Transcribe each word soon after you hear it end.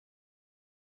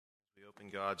Open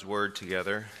God's Word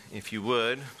together. If you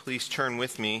would, please turn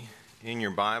with me in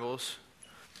your Bibles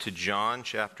to John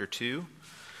chapter 2.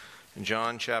 In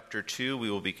John chapter 2,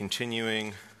 we will be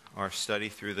continuing our study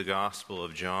through the Gospel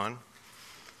of John.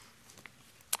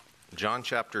 John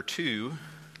chapter 2,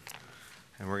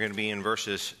 and we're going to be in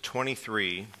verses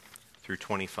 23 through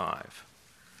 25.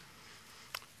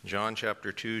 John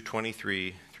chapter 2,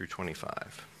 23 through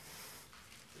 25.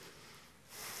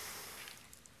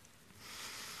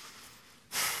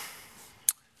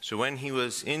 So when he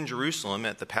was in Jerusalem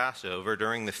at the Passover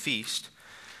during the feast,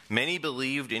 many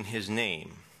believed in his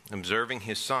name, observing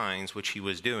his signs which he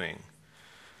was doing.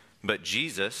 But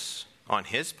Jesus, on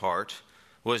his part,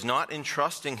 was not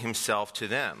entrusting himself to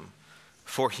them,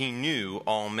 for he knew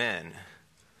all men.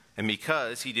 And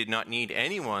because he did not need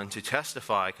anyone to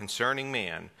testify concerning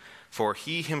man, for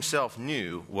he himself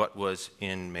knew what was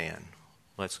in man.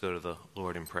 Let's go to the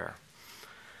Lord in prayer.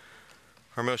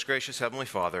 Our most gracious Heavenly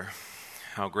Father,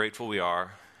 how grateful we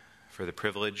are for the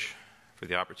privilege, for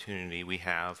the opportunity we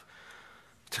have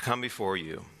to come before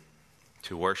you,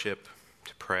 to worship,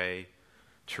 to pray,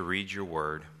 to read your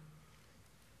word,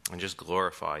 and just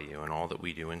glorify you in all that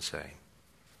we do and say.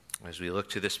 As we look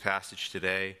to this passage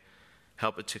today,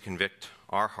 help it to convict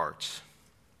our hearts.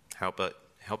 Help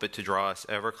it to draw us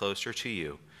ever closer to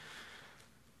you.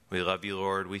 We love you,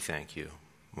 Lord. We thank you.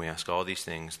 We ask all these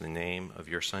things in the name of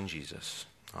your Son, Jesus.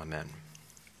 Amen.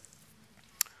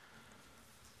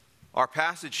 Our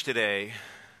passage today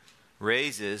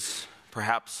raises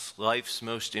perhaps life's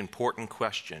most important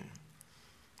question.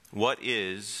 What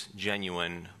is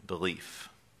genuine belief?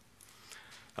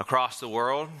 Across the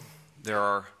world, there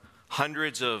are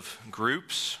hundreds of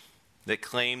groups that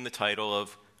claim the title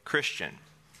of Christian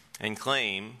and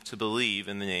claim to believe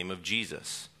in the name of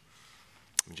Jesus.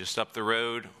 Just up the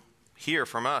road here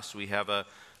from us, we have a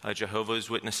Jehovah's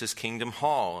Witnesses Kingdom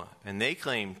Hall, and they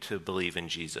claim to believe in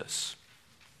Jesus,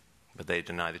 but they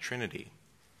deny the Trinity.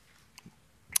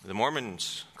 The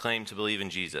Mormons claim to believe in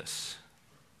Jesus,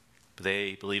 but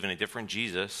they believe in a different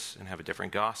Jesus and have a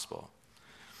different gospel.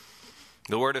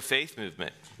 The Word of Faith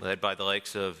movement, led by the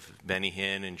likes of Benny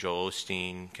Hinn and Joel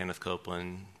Osteen, Kenneth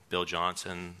Copeland, Bill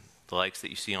Johnson, the likes that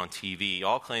you see on TV,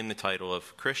 all claim the title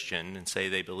of Christian and say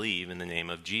they believe in the name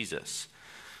of Jesus.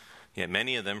 Yet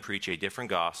many of them preach a different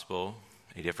gospel,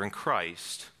 a different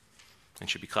Christ, and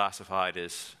should be classified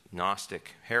as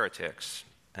Gnostic heretics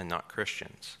and not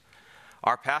Christians.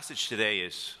 Our passage today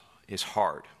is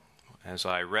hard. As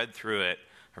I read through it,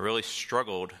 I really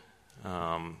struggled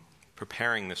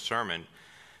preparing this sermon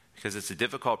because it's a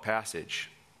difficult passage.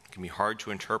 It can be hard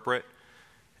to interpret,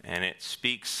 and it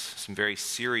speaks some very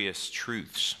serious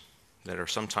truths that are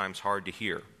sometimes hard to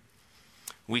hear.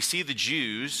 We see the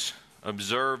Jews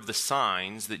observe the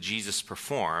signs that Jesus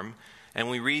performed, and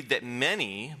we read that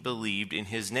many believed in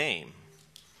his name.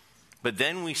 But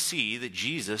then we see that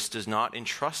Jesus does not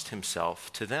entrust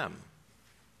himself to them.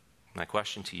 My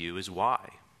question to you is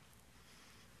why?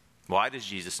 Why does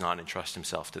Jesus not entrust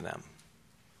himself to them?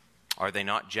 Are they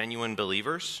not genuine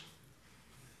believers?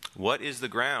 What is the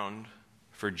ground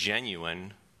for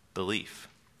genuine belief?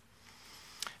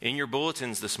 In your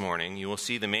bulletins this morning, you will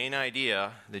see the main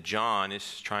idea that John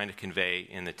is trying to convey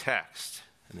in the text.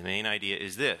 And the main idea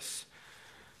is this: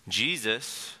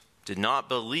 Jesus did not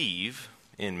believe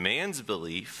in man's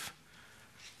belief,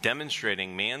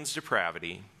 demonstrating man's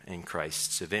depravity and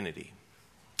Christ's divinity.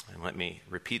 And let me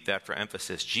repeat that for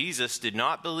emphasis. Jesus did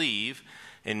not believe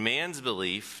in man's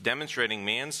belief, demonstrating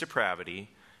man's depravity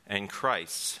and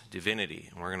Christ's divinity.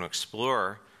 And we're going to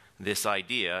explore this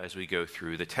idea as we go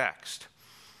through the text.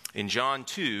 In John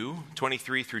 2,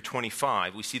 23 through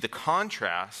 25, we see the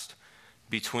contrast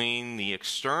between the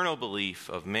external belief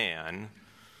of man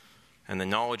and the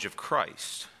knowledge of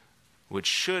Christ, which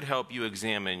should help you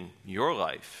examine your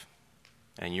life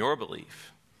and your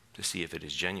belief to see if it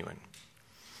is genuine.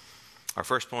 Our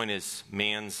first point is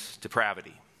man's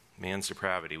depravity. Man's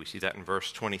depravity. We see that in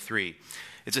verse 23.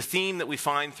 It's a theme that we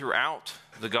find throughout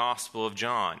the Gospel of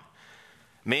John.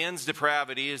 Man's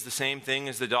depravity is the same thing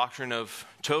as the doctrine of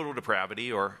total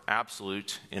depravity or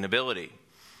absolute inability.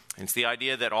 It's the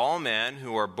idea that all men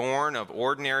who are born of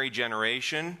ordinary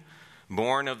generation,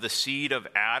 born of the seed of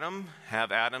Adam,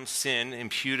 have Adam's sin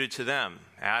imputed to them.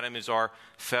 Adam is our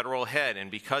federal head, and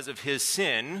because of his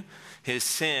sin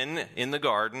in the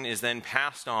garden is then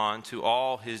passed on to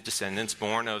all his descendants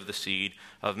born of the seed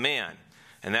of man.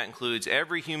 And that includes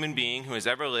every human being who has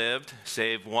ever lived,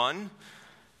 save one,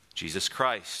 Jesus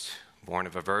Christ, born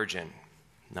of a virgin,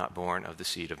 not born of the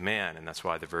seed of man. And that's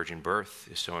why the virgin birth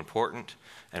is so important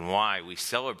and why we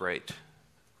celebrate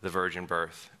the virgin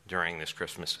birth during this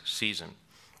Christmas season.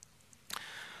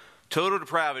 Total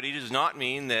depravity does not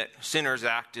mean that sinners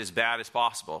act as bad as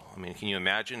possible. I mean, can you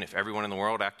imagine if everyone in the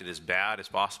world acted as bad as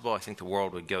possible? I think the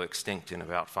world would go extinct in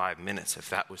about 5 minutes if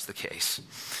that was the case.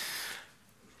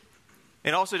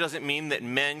 It also doesn't mean that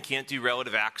men can't do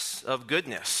relative acts of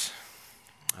goodness.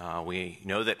 We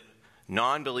know that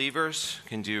non-believers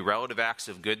can do relative acts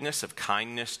of goodness, of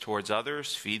kindness towards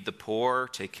others, feed the poor,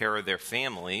 take care of their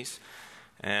families.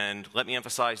 And let me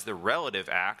emphasize the relative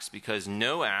acts, because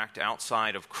no act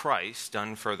outside of Christ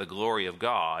done for the glory of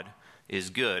God is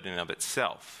good in and of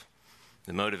itself.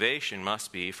 The motivation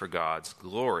must be for God's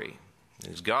glory.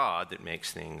 It is God that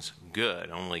makes things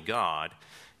good. Only God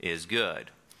is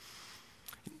good.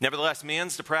 Nevertheless,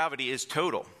 man's depravity is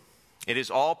total. It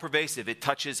is all pervasive. It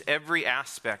touches every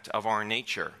aspect of our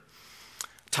nature.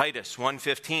 Titus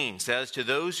 1:15 says, "To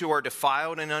those who are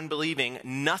defiled and unbelieving,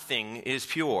 nothing is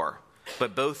pure,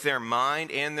 but both their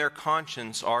mind and their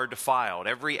conscience are defiled."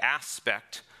 Every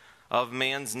aspect of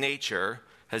man's nature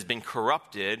has been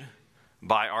corrupted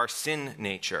by our sin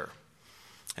nature.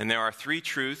 And there are 3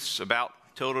 truths about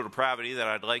total depravity that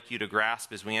I'd like you to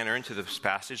grasp as we enter into this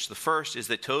passage. The first is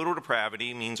that total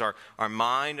depravity means our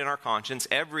mind and our conscience,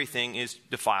 everything is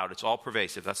defiled. It's all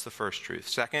pervasive. That's the first truth.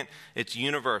 Second, it's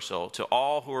universal to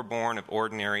all who are born of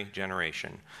ordinary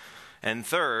generation. And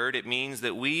third, it means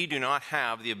that we do not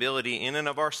have the ability in and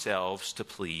of ourselves to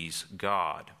please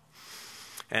God.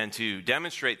 And to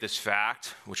demonstrate this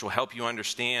fact, which will help you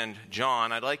understand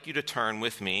John, I'd like you to turn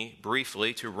with me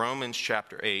briefly to Romans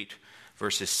chapter 8,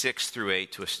 verses 6 through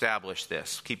 8 to establish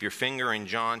this. Keep your finger in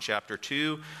John chapter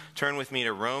 2. Turn with me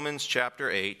to Romans chapter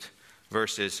 8,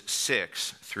 verses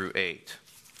 6 through 8.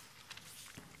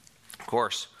 Of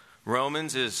course,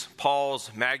 Romans is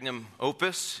Paul's magnum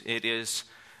opus. It is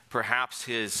perhaps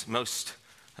his most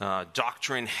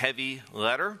doctrine-heavy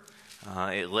letter.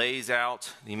 It lays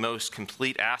out the most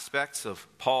complete aspects of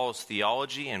Paul's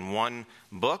theology in one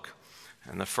book.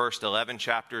 And the first 11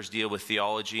 chapters deal with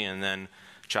theology, and then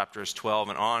chapters 12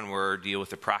 and onward deal with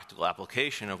the practical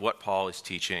application of what Paul is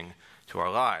teaching to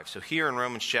our lives. So here in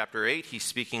Romans chapter 8,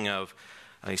 he's teaching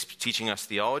us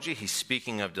theology. He's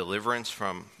speaking of deliverance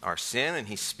from our sin, and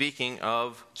he's speaking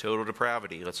of total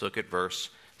depravity. Let's look at verse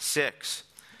 6.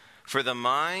 "For the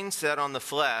mind set on the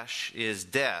flesh is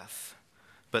death,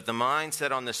 but the mind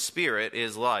set on the Spirit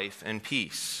is life and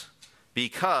peace.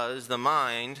 Because the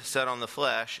mind set on the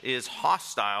flesh is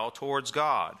hostile towards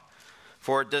God.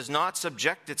 For it does not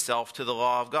subject itself to the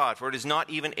law of God, for it is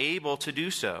not even able to do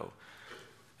so.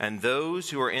 And those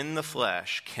who are in the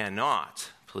flesh cannot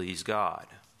please God."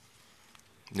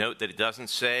 Note that it doesn't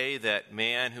say that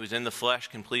man who is in the flesh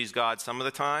can please God some of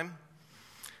the time.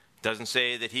 It doesn't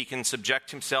say that he can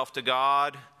subject himself to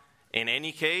God in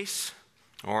any case,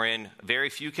 or in very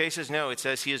few cases. No, it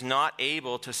says he is not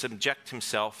able to subject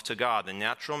himself to God. The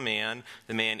natural man,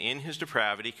 the man in his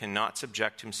depravity, cannot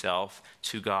subject himself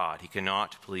to God. He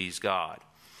cannot please God.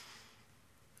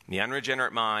 The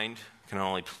unregenerate mind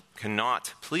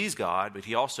cannot please God, but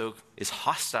he also is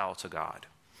hostile to God.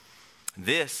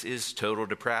 This is total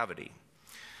depravity.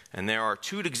 And there are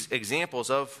 2 examples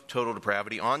of total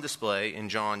depravity on display in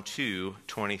John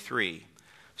 2:23.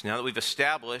 So now that we've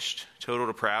established total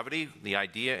depravity, the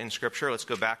idea in Scripture, let's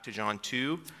go back to John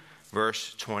 2,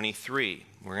 verse 23.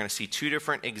 We're going to see 2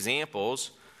 different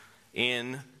examples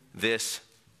in this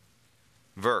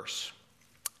verse.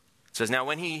 It says, "Now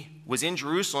when he was in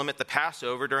Jerusalem at the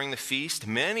Passover during the feast,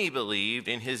 many believed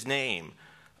in his name,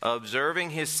 observing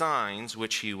his signs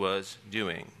which he was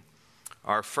doing."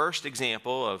 Our first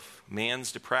example of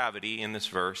man's depravity in this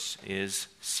verse is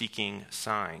seeking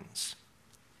signs.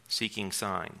 Seeking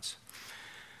signs.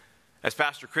 As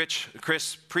Pastor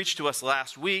Chris preached to us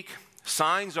last week,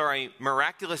 signs are a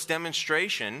miraculous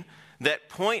demonstration that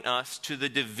point us to the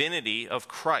divinity of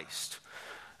Christ.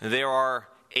 There are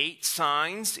 8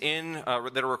 signs that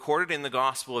are recorded in the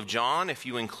Gospel of John, if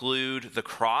you include the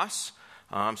cross.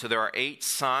 So there are 8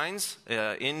 signs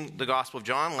in the Gospel of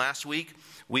John. Last week,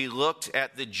 we looked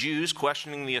at the Jews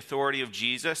questioning the authority of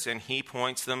Jesus, and he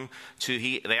points them to,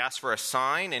 they ask for a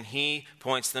sign, and he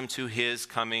points them to his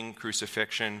coming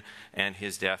crucifixion and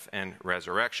his death and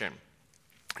resurrection.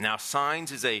 Now,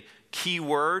 signs is a key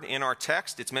word in our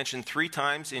text. It's mentioned 3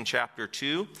 times in chapter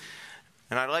 2.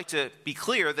 And I'd like to be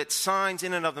clear that signs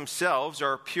in and of themselves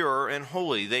are pure and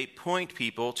holy. They point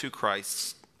people to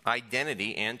Christ's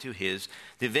identity and to his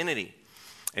divinity.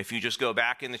 If you just go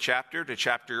back in the chapter to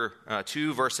chapter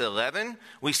 2, verse 11,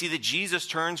 we see that Jesus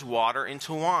turns water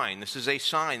into wine. This is a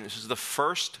sign. This is the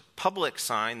first public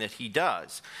sign that he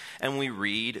does. And we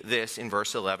read this in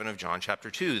verse 11 of John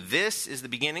chapter 2. This is the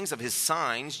beginnings of his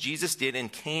signs Jesus did in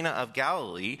Cana of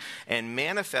Galilee and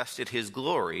manifested his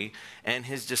glory, and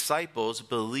his disciples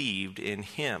believed in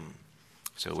him.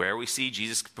 So where we see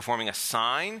Jesus performing a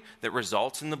sign that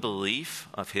results in the belief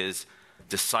of his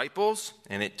disciples,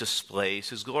 and it displays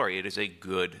his glory. It is a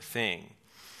good thing.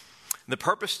 The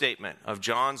purpose statement of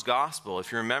John's gospel,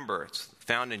 if you remember, it's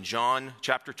found in John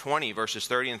chapter 20, verses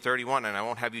 30 and 31, and I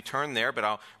won't have you turn there, but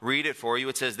I'll read it for you.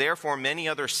 It says, "Therefore many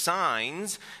other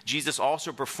signs Jesus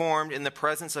also performed in the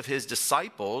presence of his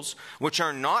disciples, which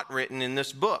are not written in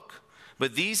this book.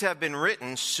 But these have been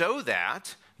written so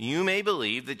that you may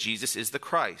believe that Jesus is the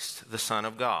Christ, the Son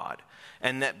of God,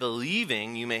 and that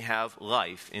believing you may have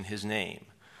life in his name."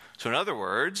 So in other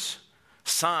words,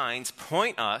 signs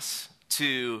point us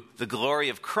to the glory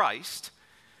of Christ,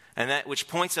 and that which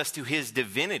points us to his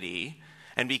divinity.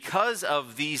 And because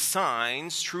of these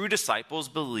signs, true disciples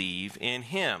believe in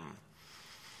him.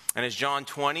 And as John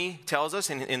 20 tells us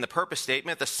in the purpose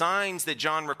statement, the signs that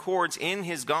John records in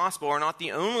his gospel are not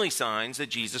the only signs that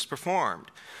Jesus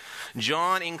performed.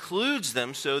 John includes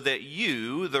them so that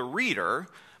you, the reader,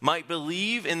 might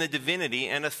believe in the divinity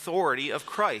and authority of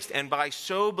Christ. And by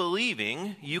so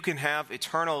believing, you can have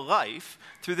eternal life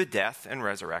through the death and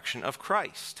resurrection of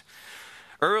Christ.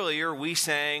 Earlier, we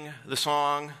sang the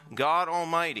song, "God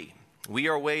Almighty, we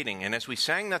are waiting." And as we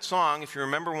sang that song, if you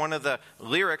remember one of the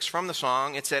lyrics from the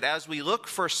song, it said, "As we look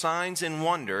for signs and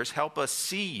wonders, help us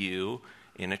see you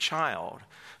in a child."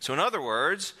 So in other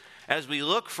words, as we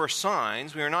look for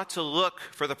signs, we are not to look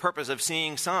for the purpose of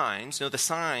seeing signs. No, the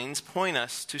signs point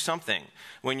us to something.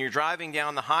 When you're driving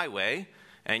down the highway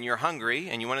and you're hungry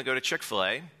and you want to go to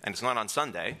Chick-fil-A, and it's not on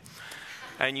Sunday,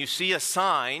 and you see a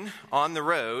sign on the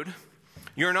road,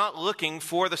 you're not looking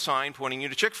for the sign pointing you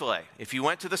to Chick-fil-A. If you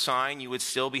went to the sign, you would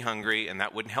still be hungry, and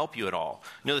that wouldn't help you at all.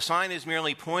 No, the sign is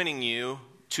merely pointing you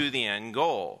to the end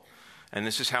goal. And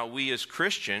this is how we as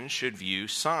Christians should view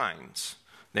signs.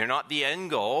 They're not the end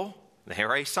goal. They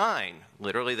are a sign.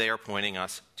 Literally, they are pointing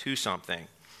us to something.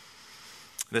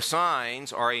 The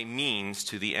signs are a means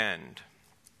to the end.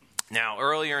 Now,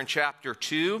 earlier in chapter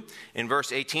 2, in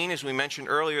verse 18, as we mentioned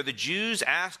earlier, the Jews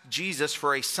asked Jesus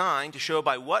for a sign to show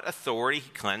by what authority he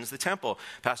cleansed the temple.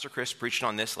 Pastor Chris preached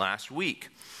on this last week.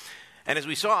 And as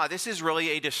we saw, this is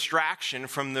really a distraction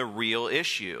from the real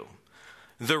issue.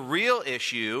 The real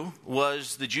issue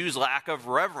was the Jews' lack of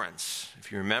reverence.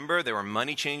 If you remember, there were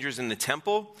money changers in the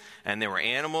temple, and there were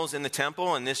animals in the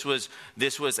temple, and this was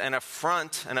an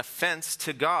affront, an offense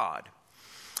to God.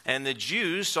 And the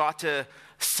Jews sought to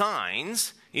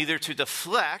signs either to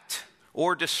deflect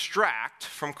or distract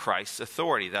from Christ's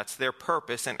authority. That's their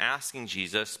purpose in asking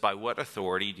Jesus, by what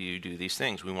authority do you do these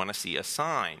things? We want to see a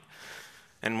sign.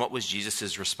 And what was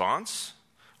Jesus' response?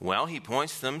 Well, he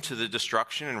points them to the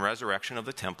destruction and resurrection of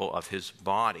the temple of his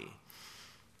body.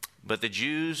 But the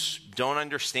Jews don't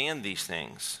understand these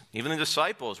things. Even the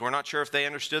disciples, we're not sure if they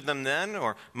understood them then,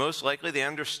 or most likely they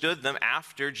understood them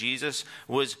after Jesus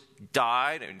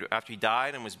died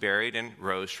and was buried and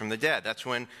rose from the dead. That's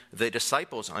when the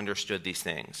disciples understood these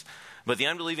things. But the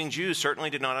unbelieving Jews certainly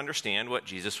did not understand what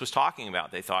Jesus was talking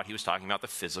about. They thought he was talking about the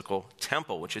physical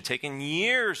temple, which had taken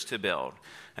years to build.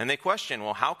 And they questioned,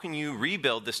 well, how can you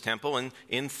rebuild this temple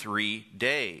in 3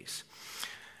 days?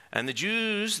 And the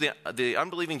Jews, the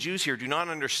unbelieving Jews here, do not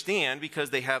understand because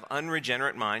they have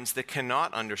unregenerate minds that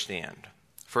cannot understand.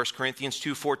 1 Corinthians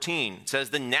 2:14 says,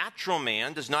 "The natural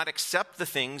man does not accept the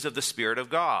things of the Spirit of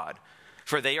God,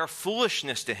 for they are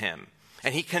foolishness to him,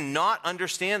 and he cannot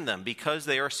understand them because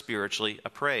they are spiritually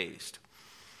appraised."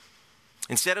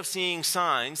 Instead of seeing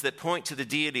signs that point to the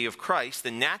deity of Christ,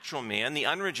 the natural man, the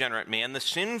unregenerate man, the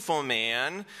sinful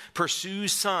man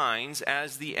pursues signs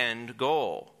as the end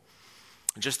goal.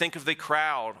 Just think of the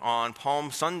crowd on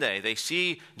Palm Sunday. They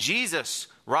see Jesus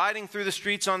riding through the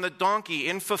streets on the donkey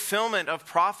in fulfillment of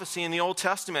prophecy in the Old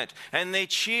Testament, and they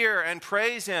cheer and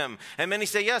praise him. And many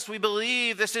say, yes, we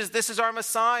believe this is our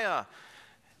Messiah.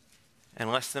 And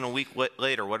less than a week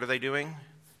later, what are they doing?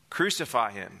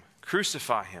 Crucify him,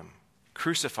 crucify him,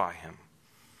 crucify him.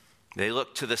 They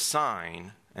look to the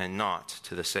sign and not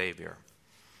to the Savior.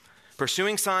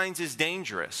 Pursuing signs is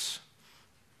dangerous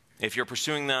if you're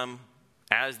pursuing them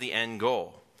as the end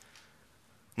goal.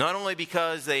 Not only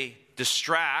because they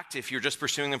distract if you're just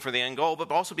pursuing them for the end goal,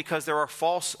 but also because there are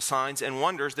false signs and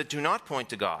wonders that do not point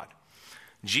to God.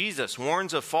 Jesus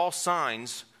warns of false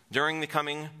signs during the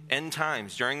coming end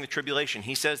times, during the tribulation.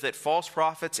 He says that false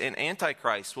prophets and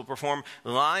antichrists will perform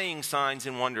lying signs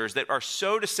and wonders that are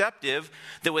so deceptive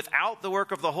that without the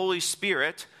work of the Holy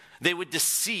Spirit, they would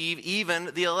deceive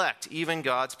even the elect, even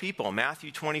God's people.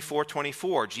 Matthew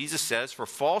 24:24, Jesus says, "For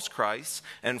false Christs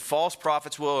and false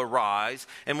prophets will arise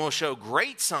and will show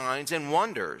great signs and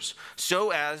wonders,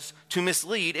 so as to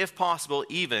mislead, if possible,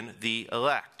 even the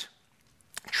elect."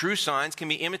 True signs can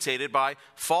be imitated by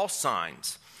false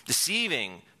signs,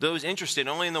 deceiving those interested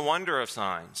only in the wonder of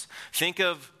signs. Think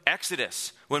of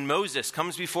Exodus, when Moses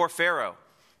comes before Pharaoh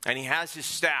and he has his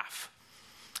staff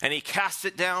and he casts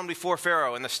it down before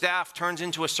Pharaoh and the staff turns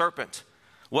into a serpent.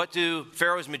 What do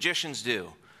Pharaoh's magicians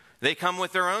do? They come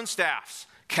with their own staffs,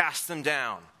 cast them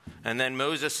down, and then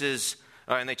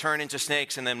and they turn into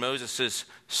snakes, and then Moses'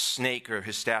 snake or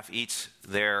his staff eats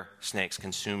their snakes,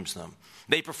 consumes them.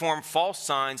 They perform false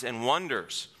signs and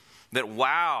wonders that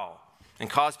wow and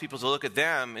cause people to look at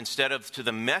them instead of to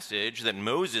the message that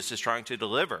Moses is trying to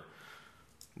deliver.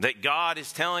 That God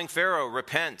is telling Pharaoh,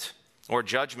 repent, or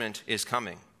judgment is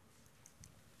coming.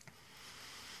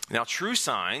 Now, true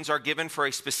signs are given for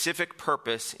a specific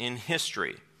purpose in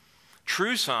history.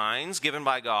 True signs given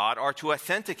by God are to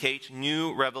authenticate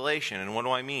new revelation. And what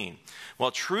do I mean?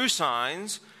 Well, true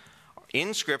signs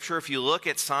in Scripture, if you look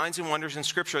at signs and wonders in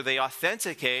Scripture, they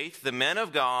authenticate the men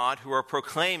of God who are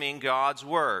proclaiming God's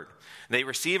word. They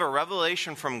receive a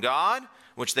revelation from God,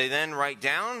 which they then write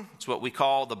down. It's what we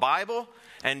call the Bible.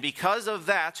 And because of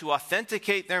that, to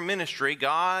authenticate their ministry,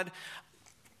 God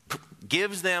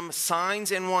gives them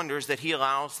signs and wonders that he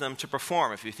allows them to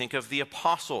perform. If you think of the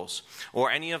apostles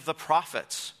or any of the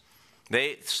prophets,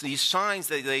 these signs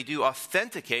that they do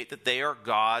authenticate that they are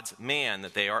God's man,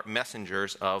 that they are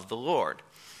messengers of the Lord.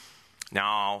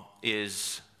 Now,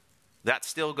 is that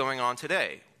still going on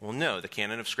today? Well, no, the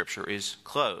canon of Scripture is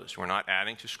closed. We're not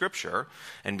adding to Scripture.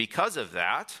 And because of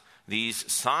that,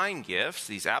 these sign gifts,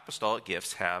 these apostolic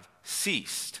gifts, have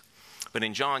ceased. But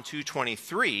in John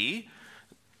 2:23,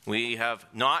 we do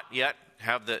not yet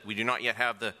have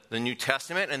the New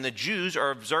Testament, and the Jews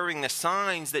are observing the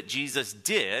signs that Jesus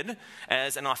did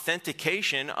as an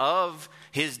authentication of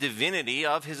his divinity,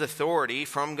 of his authority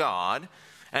from God,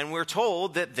 and we're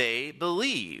told that they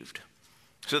believed.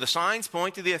 So the signs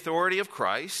point to the authority of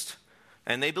Christ,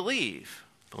 and they believe.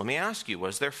 But let me ask you,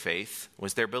 was their faith,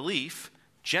 was their belief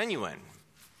genuine?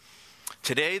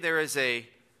 Today there is an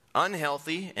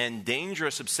unhealthy and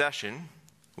dangerous obsession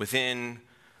within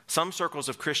some circles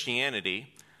of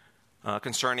Christianity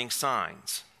concerning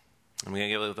signs. I'm going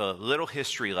to give a little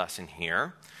history lesson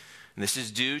here. And this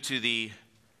is due to the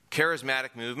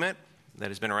charismatic movement that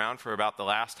has been around for about the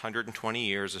last 120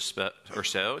 years or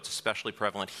so. It's especially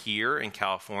prevalent here in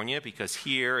California because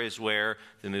here is where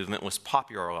the movement was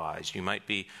popularized. You might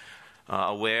be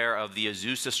aware of the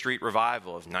Azusa Street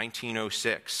Revival of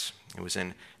 1906. It was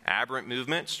an aberrant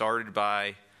movement started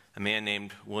by a man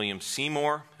named William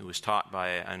Seymour, who was taught by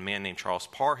a man named Charles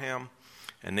Parham,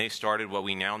 and they started what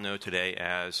we now know today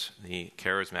as the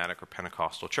charismatic or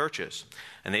Pentecostal churches.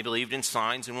 And they believed in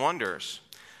signs and wonders.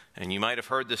 And you might have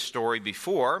heard this story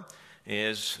before,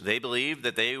 is they believed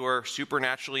that they were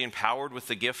supernaturally empowered with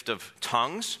the gift of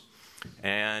tongues,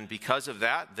 and because of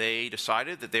that, they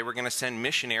decided that they were going to send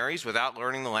missionaries without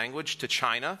learning the language to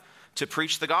China to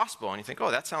preach the gospel. And you think, oh,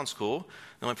 that sounds cool.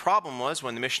 The only problem was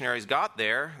when the missionaries got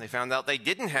there, they found out they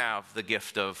didn't have the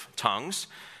gift of tongues,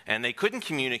 and they couldn't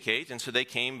communicate, and so they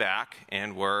came back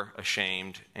and were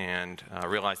ashamed and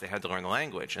realized they had to learn the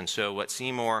language. And so what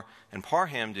Seymour and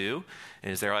Parham do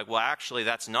is they're like, well, actually,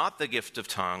 that's not the gift of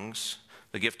tongues.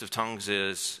 The gift of tongues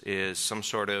is some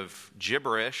sort of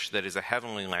gibberish that is a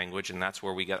heavenly language, and that's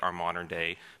where we get our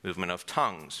modern-day movement of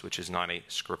tongues, which is not a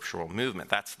scriptural movement.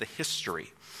 That's the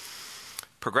history.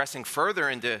 Progressing further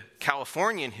into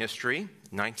Californian history,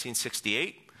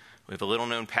 1968, we have a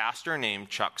little-known pastor named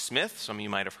Chuck Smith. Some of you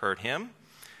might have heard him.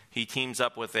 He teams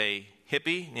up with a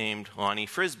hippie named Lonnie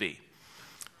Frisbee.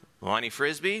 Lonnie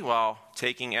Frisbee, while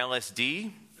taking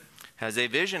LSD, has a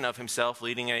vision of himself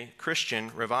leading a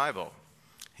Christian revival.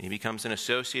 He becomes an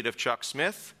associate of Chuck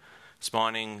Smith,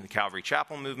 spawning the Calvary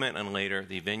Chapel movement and later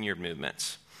the Vineyard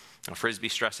movements. Now, Frisbee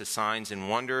stresses signs and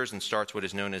wonders and starts what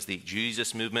is known as the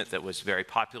Jesus movement that was very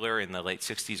popular in the late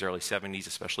 60s, early 70s,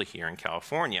 especially here in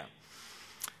California.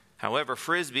 However,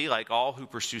 Frisbee, like all who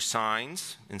pursue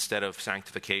signs instead of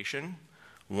sanctification,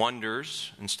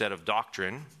 wonders instead of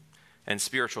doctrine, and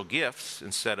spiritual gifts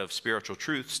instead of spiritual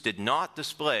truths, did not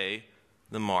display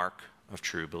the mark of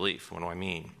true belief. What do I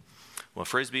mean? Well,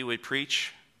 Frisbee would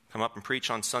come up and preach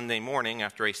on Sunday morning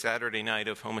after a Saturday night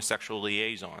of homosexual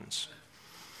liaisons.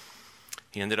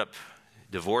 He ended up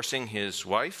divorcing his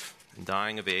wife and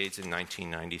dying of AIDS in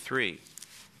 1993.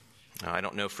 Now, I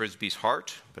don't know Frisbee's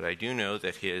heart, but I do know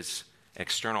that his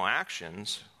external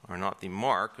actions are not the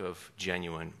mark of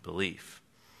genuine belief.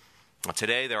 Now,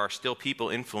 today, there are still people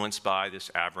influenced by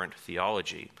this aberrant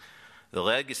theology. The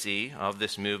legacy of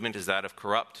this movement is that of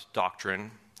corrupt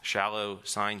doctrine, shallow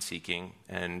sign-seeking,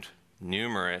 and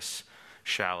numerous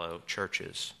shallow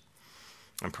churches.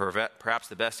 And perhaps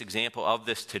the best example of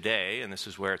this today, and this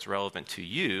is where it's relevant to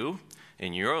you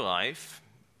in your life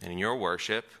and in your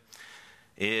worship,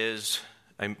 is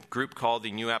a group called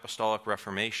the New Apostolic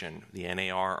Reformation, the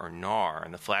NAR or NAR,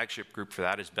 and the flagship group for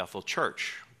that is Bethel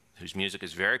Church, whose music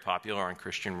is very popular on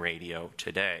Christian radio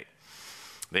today.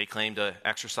 They claim to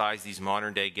exercise these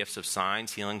modern-day gifts of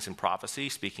signs, healings, and prophecy,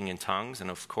 speaking in tongues,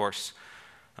 and of course,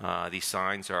 these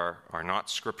signs are not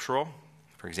scriptural.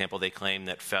 For example, they claim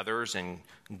that feathers and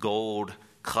gold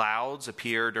clouds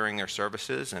appear during their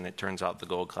services, and it turns out the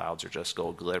gold clouds are just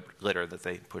gold glitter that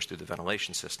they push through the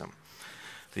ventilation system.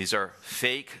 These are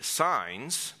fake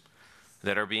signs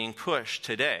that are being pushed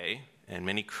today, and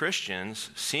many Christians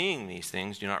seeing these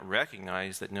things do not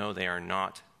recognize that, no, they are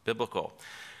not biblical.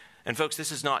 And folks,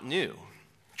 this is not new.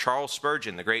 Charles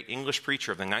Spurgeon, the great English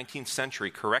preacher of the 19th century,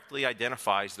 correctly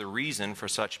identifies the reason for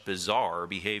such bizarre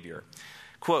behavior.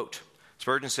 Quote,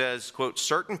 Spurgeon says, quote,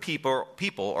 "Certain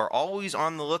people are always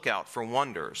on the lookout for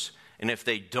wonders, and if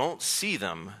they don't see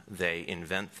them, they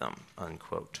invent them,"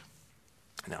 unquote.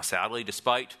 Now, sadly,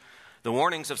 despite the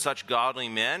warnings of such godly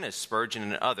men as Spurgeon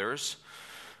and others,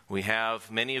 we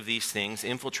have many of these things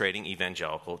infiltrating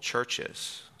evangelical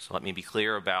churches. So let me be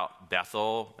clear about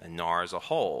Bethel and NAR as a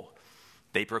whole.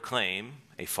 They proclaim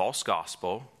a false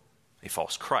gospel, a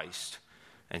false Christ,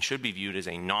 and should be viewed as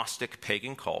a Gnostic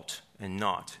pagan cult and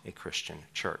not a Christian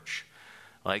church.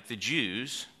 Like the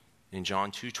Jews in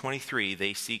John 2:23,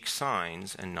 they seek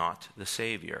signs and not the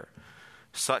Savior.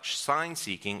 Such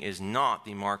sign-seeking is not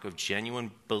the mark of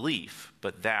genuine belief,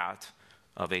 but that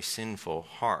of a sinful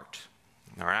heart.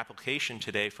 Our application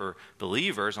today for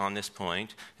believers on this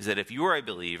point is that if you are a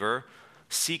believer,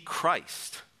 seek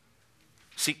Christ.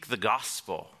 Seek the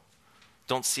gospel.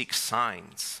 Don't seek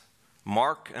signs.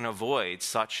 Mark and avoid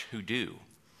such who do.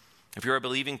 If you're a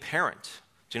believing parent,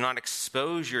 do not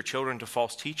expose your children to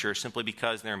false teachers simply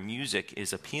because their music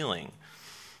is appealing.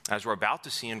 As we're about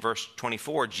to see in verse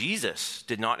 24, Jesus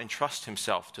did not entrust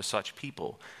himself to such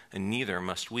people, and neither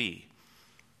must we.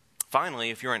 Finally,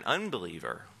 if you're an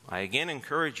unbeliever, I again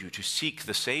encourage you to seek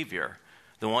the Savior,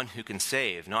 the one who can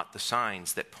save, not the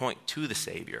signs that point to the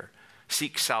Savior.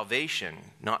 Seek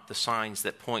salvation, not the signs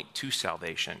that point to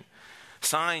salvation.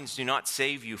 Signs do not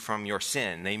save you from your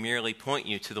sin. They merely point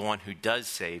you to the one who does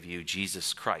save you,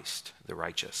 Jesus Christ, the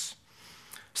righteous.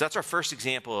 So that's our first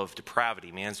example of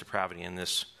depravity, man's depravity in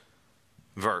this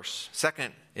verse.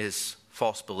 Second is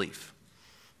false belief.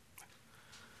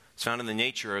 It's found in the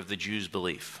nature of the Jews'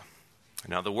 belief.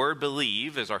 Now, the word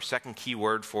believe is our second key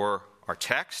word for our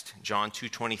text, John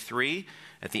 2:23.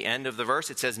 At the end of the verse,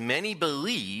 it says, "Many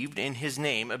believed in his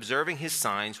name, observing his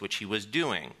signs which he was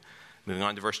doing." Moving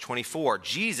on to verse 24,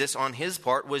 Jesus, on his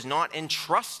part, was not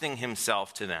entrusting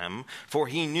himself to them, for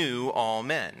he knew all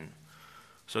men.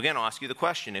 So again, I'll ask you the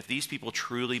question, if these people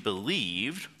truly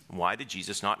believed, why did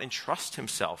Jesus not entrust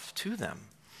himself to them?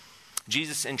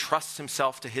 Jesus entrusts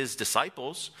himself to his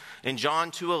disciples. In John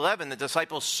 2:11, the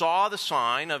disciples saw the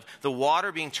sign of the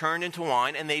water being turned into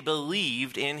wine, and they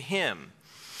believed in him.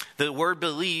 The word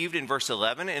believed in verse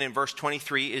 11 and in verse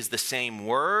 23 is the same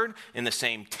word, in the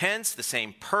same tense, the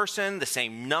same person, the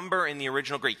same number in the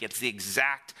original Greek. It's the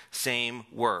exact same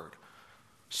word.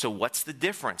 So what's the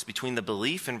difference between the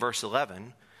belief in verse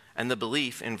 11 and the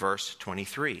belief in verse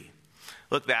 23?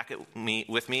 Look back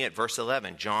with me at verse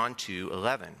 11, John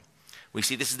 2:11. We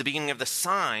see this is the beginning of the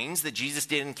signs that Jesus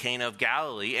did in Cana of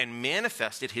Galilee and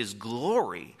manifested his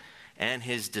glory, and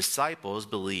his disciples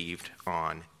believed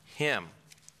on him.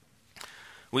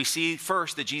 We see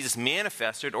first that Jesus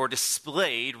manifested or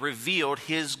displayed, revealed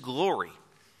his glory.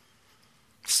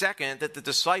 Second, that the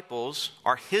disciples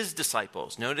are his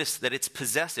disciples. Notice that it's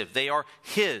possessive. They are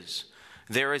his.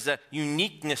 There is a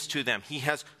uniqueness to them. He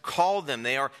has called them.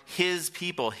 They are his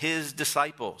people, his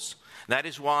disciples. That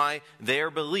is why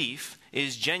their belief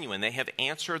is genuine. They have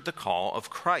answered the call of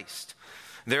Christ.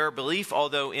 Their belief,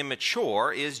 although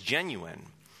immature, is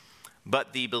genuine.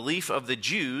 But the belief of the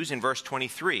Jews in verse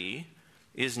 23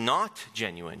 is not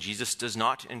genuine. Jesus does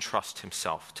not entrust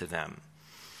himself to them.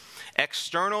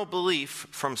 External belief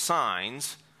from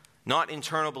signs, not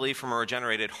internal belief from a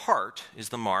regenerated heart, is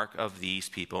the mark of these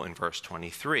people in verse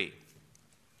 23.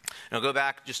 Now go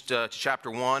back just to chapter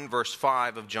 1, verse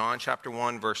 5 of John. Chapter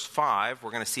 1, verse 5.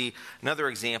 We're going to see another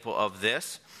example of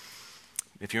this.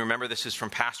 If you remember, this is from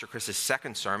Pastor Chris's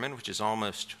second sermon, which is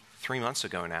almost 3 months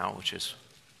ago now, which is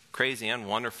crazy and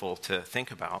wonderful to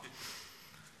think about.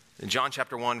 In John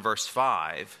chapter 1, verse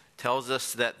 5, tells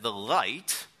us that the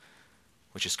light,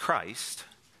 which is Christ,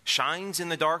 shines in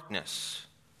the darkness,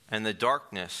 and the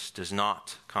darkness does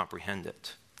not comprehend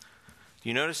it. Do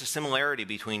you notice a similarity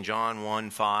between John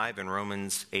 1:5 and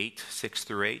Romans 8:6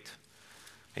 through 8?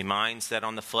 A mind set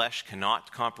on the flesh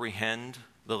cannot comprehend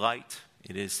the light.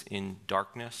 It is in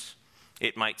darkness.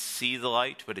 It might see the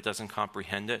light, but it doesn't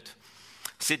comprehend it.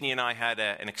 Sydney and I had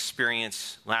an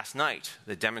experience last night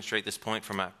that demonstrates this point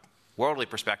from a worldly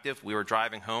perspective. We were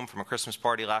driving home from a Christmas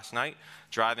party last night,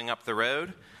 driving up the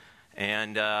road,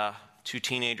 and two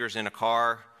teenagers in a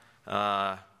car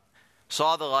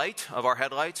saw the light of our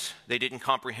headlights. They didn't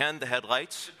comprehend the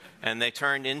headlights, and they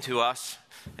turned into us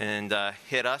and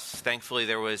hit us. Thankfully,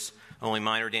 there was only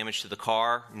minor damage to the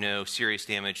car, no serious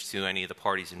damage to any of the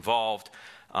parties involved,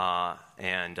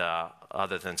 and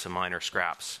other than some minor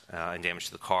scraps and damage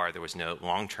to the car, there was no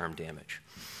long-term damage.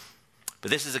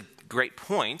 But this is a great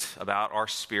point about our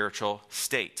spiritual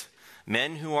state.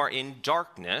 Men who are in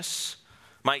darkness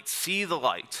might see the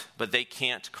light, but they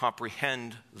can't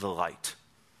comprehend the light.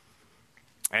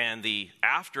 And the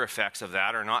after effects of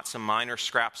that are not some minor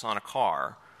scraps on a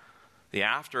car. The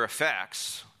after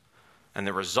effects and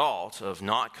the result of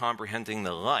not comprehending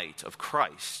the light of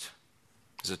Christ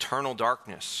is eternal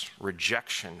darkness,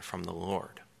 rejection from the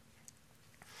Lord.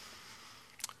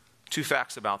 Two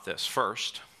facts about this.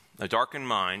 First, a darkened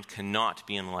mind cannot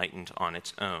be enlightened on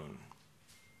its own.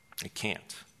 It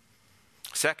can't.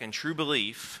 Second, true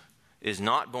belief is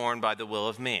not born by the will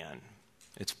of man.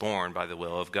 It's born by the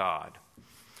will of God.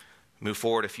 Move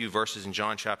forward a few verses in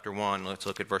John chapter 1. Let's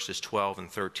look at verses 12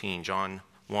 and 13. John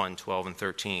 1, 12 and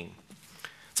 13.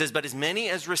 It says, "But as many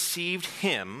as received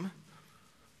him,"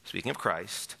 speaking of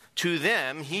Christ, "to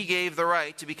them he gave the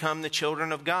right to become the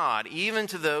children of God, even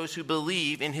to those who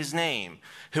believe in his name,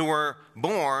 who were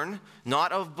born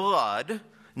not of blood,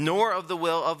 nor of the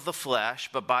will of the flesh,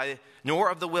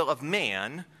 nor of the will of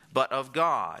man, but of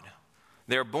God."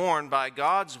 They're born by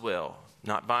God's will,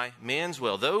 not by man's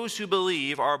will. Those who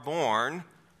believe are born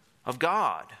of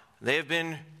God. They have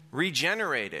been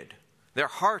regenerated. Their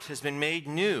heart has been made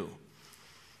new.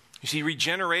 You see,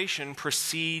 regeneration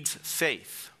precedes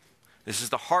faith. This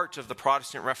is the heart of the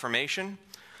Protestant Reformation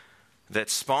that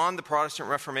spawned the Protestant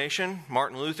Reformation.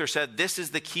 Martin Luther said this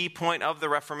is the key point of the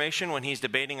Reformation when he's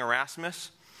debating Erasmus.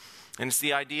 And it's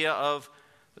the idea of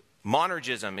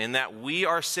monergism, in that we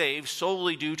are saved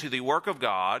solely due to the work of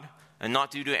God and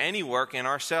not due to any work in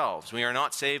ourselves. We are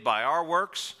not saved by our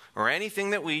works or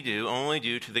anything that we do, only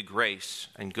due to the grace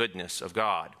and goodness of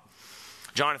God.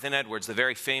 Jonathan Edwards, the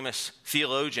very famous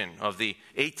theologian of the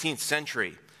 18th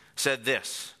century, said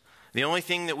this: "The only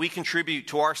thing that we contribute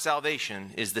to our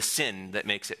salvation is the sin that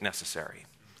makes it necessary."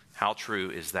 How true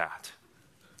is that?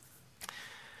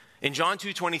 In John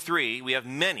 2:23, we have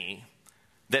many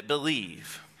that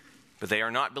believe, but they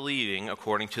are not believing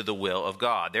according to the will of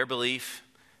God. Their belief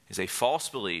is a false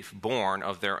belief born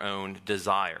of their own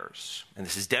desires. And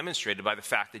this is demonstrated by the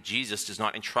fact that Jesus does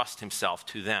not entrust himself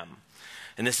to them.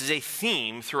 And this is a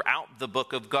theme throughout the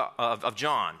book of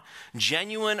John.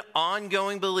 Genuine,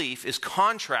 ongoing belief is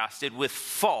contrasted with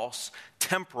false,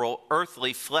 temporal,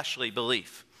 earthly, fleshly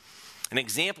belief. An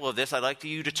example of this, I'd like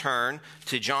you to turn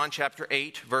to John chapter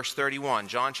 8, verse 31.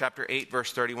 John chapter 8,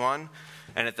 verse 31.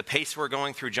 And at the pace we're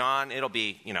going through John, it'll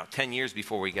be, 10 years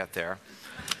before we get there.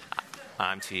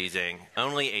 I'm teasing.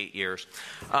 Only 8 years.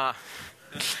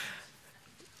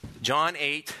 John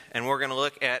 8, and we're going to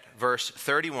look at verse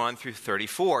 31 through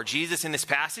 34. Jesus in this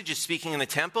passage is speaking in the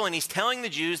temple, and he's telling the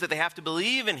Jews that they have to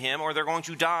believe in him or they're going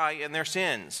to die in their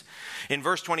sins. In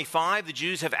verse 25, the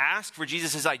Jews have asked for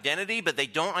Jesus' identity, but they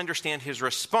don't understand his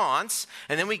response.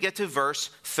 And then we get to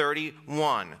verse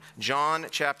 31. John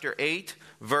chapter 8,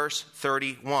 verse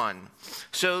 31.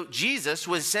 So Jesus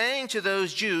was saying to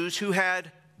those Jews who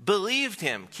had believed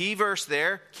him, key verse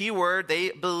there, key word,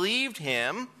 they believed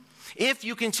him, "If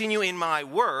you continue in my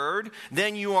word,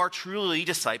 then you are truly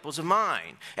disciples of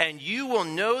mine, and you will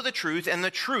know the truth, and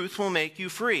the truth will make you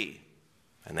free."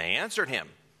 And they answered him,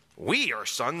 "We are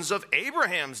sons of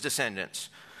Abraham's descendants,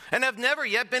 and have never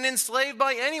yet been enslaved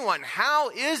by anyone. How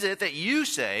is it that you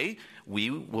say we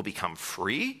will become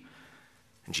free?"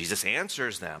 And Jesus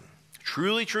answers them,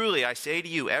 "Truly, truly, I say to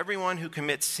you, everyone who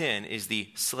commits sin is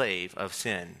the slave of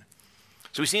sin."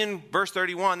 So we see in verse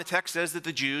 31, the text says that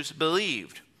the Jews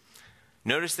believed.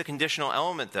 Notice the conditional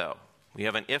element, though. We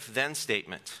have an if-then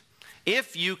statement.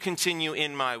 If you continue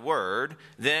in my word,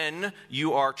 then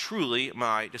you are truly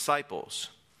my disciples.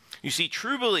 You see,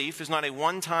 true belief is not a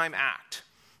one-time act.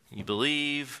 You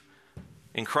believe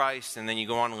in Christ and then you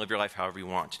go on and live your life however you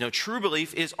want. No, true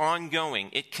belief is ongoing.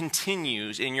 It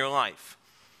continues in your life.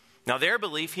 Now, their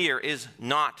belief here is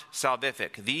not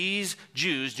salvific. These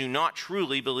Jews do not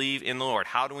truly believe in the Lord.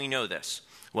 How do we know this?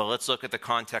 Well, let's look at the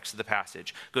context of the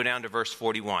passage. Go down to verse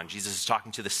 41. Jesus is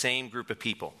talking to the same group of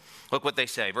people. Look what they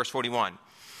say. Verse 41.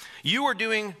 You are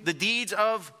doing the deeds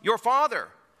of your father.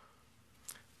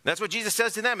 That's what Jesus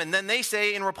says to them. And then they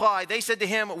say in reply, they said to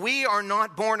him, we are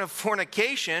not born of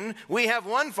fornication. We have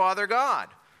one Father, God.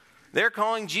 They're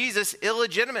calling Jesus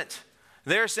illegitimate.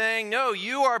 They're saying, no,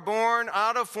 you are born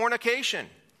out of fornication.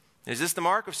 Is this the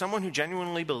mark of someone who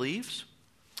genuinely believes?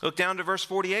 Look down to verse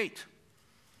 48.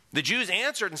 The Jews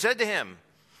answered and said to him,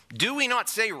 do we not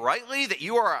say rightly that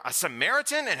you are a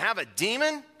Samaritan and have a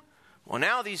demon? Well,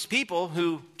 now these people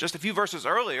who just a few verses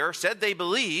earlier said they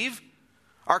believe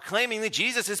are claiming that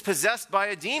Jesus is possessed by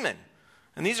a demon.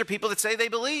 And these are people that say they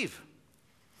believe.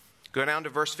 Go down to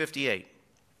verse 58.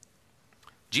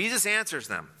 Jesus answers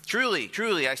them, truly,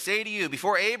 truly, I say to you,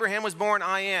 before Abraham was born,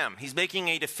 I am. He's making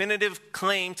a definitive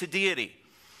claim to deity.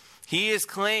 He is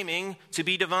claiming to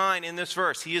be divine in this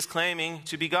verse. He is claiming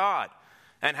to be God.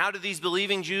 And how do these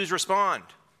believing Jews respond?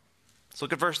 Let's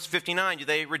look at verse 59. Do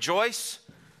they rejoice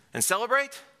and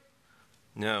celebrate?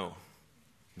 No.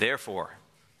 Therefore,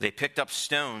 they picked up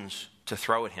stones to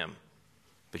throw at him.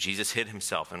 But Jesus hid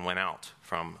himself and went out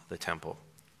from the temple.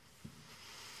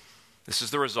 This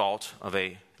is the result of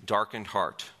a darkened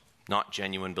heart, not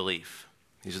genuine belief.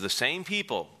 These are the same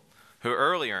people who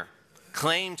earlier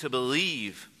claimed to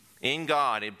believe in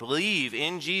God and believe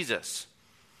in Jesus.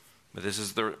 But this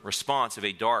is the response of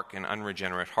a dark and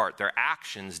unregenerate heart. Their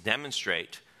actions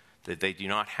demonstrate that they do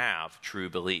not have true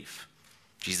belief.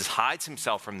 Jesus hides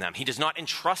himself from them. He does not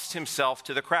entrust himself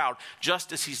to the crowd,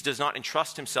 just as he does not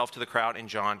entrust himself to the crowd in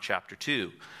John chapter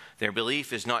 2. Their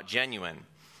belief is not genuine.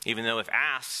 Even though if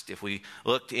asked, if we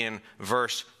looked in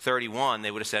verse 31, they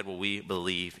would have said, well, we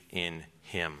believe in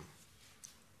him.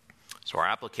 So our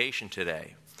application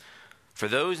today, for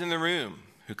those in the room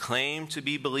who claim to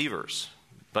be believers,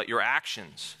 but your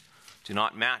actions do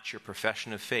not match your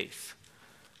profession of faith,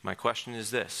 my question is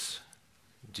this: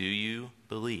 do you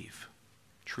believe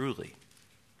truly,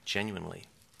 genuinely?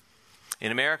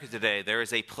 In America today, there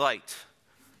is a plight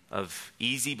of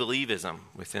easy believism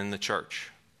within the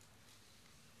church.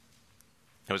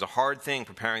 It was a hard thing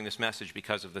preparing this message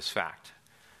because of this fact.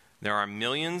 There are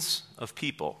millions of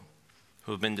people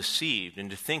who have been deceived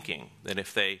into thinking that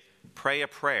if they pray a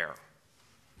prayer,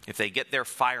 if they get their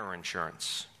fire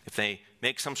insurance, if they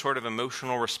make some sort of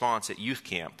emotional response at youth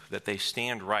camp, that they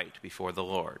stand right before the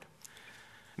Lord.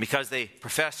 Because they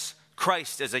profess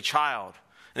Christ as a child,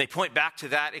 and they point back to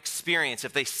that experience,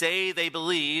 if they say they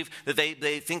believe, that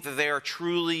they think that they are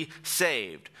truly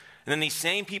saved. And then these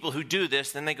same people who do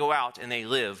this, then they go out and they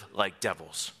live like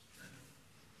devils.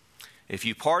 If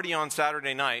you party on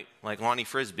Saturday night like Lonnie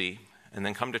Frisbee and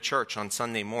then come to church on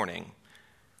Sunday morning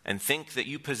and think that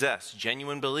you possess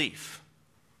genuine belief,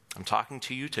 I'm talking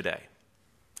to you today.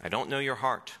 I don't know your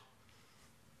heart.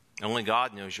 Only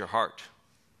God knows your heart.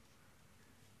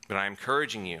 But I'm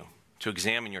encouraging you to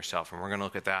examine yourself, and we're going to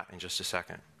look at that in just a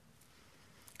second.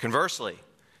 Conversely,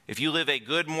 if you live a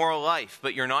good moral life,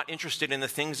 but you're not interested in the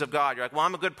things of God, you're like, well,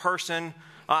 I'm a good person.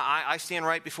 I stand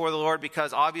right before the Lord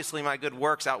because obviously my good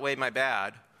works outweigh my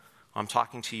bad. I'm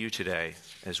talking to you today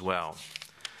as well.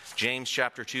 James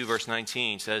chapter 2, verse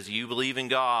 19 says, you believe in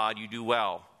God, you do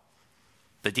well.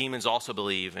 The demons also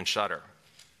believe and shudder.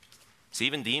 See,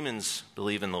 even demons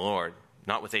believe in the Lord,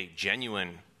 not with a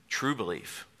genuine, true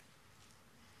belief.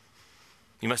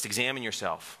 You must examine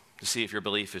yourself to see if your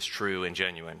belief is true and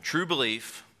genuine. True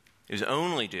belief is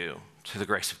only due to the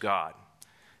grace of God.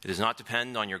 It does not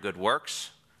depend on your good works.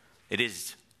 It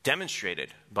is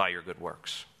demonstrated by your good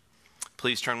works.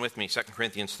 Please turn with me, 2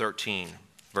 Corinthians 13,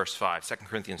 verse 5. 2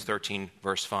 Corinthians 13,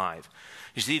 verse 5.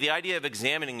 You see, the idea of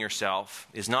examining yourself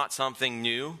is not something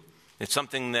new. It's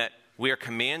something that we are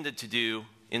commanded to do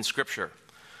in Scripture.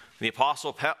 The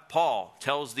Apostle Paul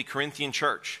tells the Corinthian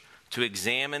church to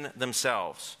examine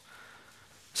themselves.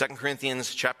 2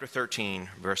 Corinthians chapter 13,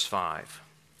 verse 5.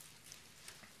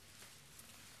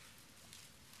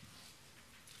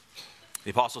 The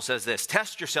apostle says this,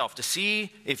 test yourself to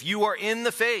see if you are in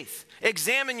the faith.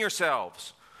 Examine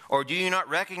yourselves. Or do you not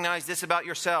recognize this about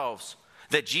yourselves,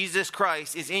 that Jesus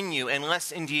Christ is in you,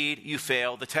 unless indeed you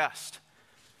fail the test?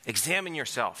 Examine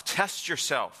yourself. Test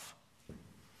yourself.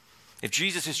 If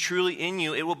Jesus is truly in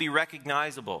you, it will be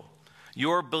recognizable.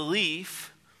 Your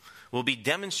belief will be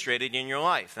demonstrated in your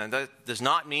life. And that does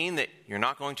not mean that you're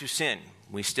not going to sin.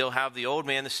 We still have the old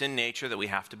man, the sin nature that we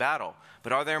have to battle.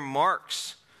 But are there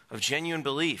marks of genuine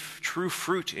belief, true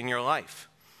fruit in your life?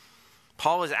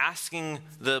 Paul is asking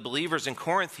the believers in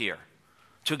Corinth here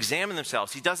to examine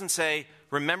themselves. He doesn't say,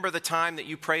 remember the time that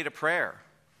you prayed a prayer.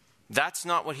 That's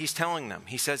not what he's telling them.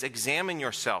 He says, examine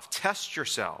yourself, test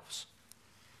yourselves.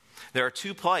 There are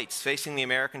two plights facing the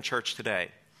American church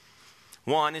today.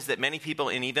 One is that many people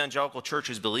in evangelical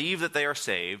churches believe that they are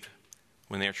saved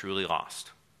when they are truly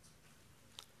lost.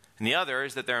 And the other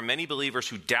is that there are many believers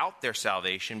who doubt their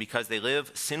salvation because they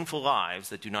live sinful lives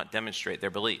that do not demonstrate their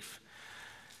belief.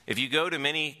 If you go to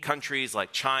many countries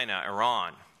like China,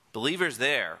 Iran, believers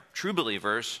there, true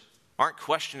believers, aren't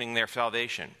questioning their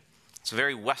salvation. It's a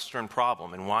very Western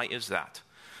problem. And why is that?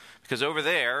 Because over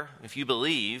there, if you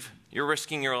believe, you're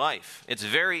risking your life. It's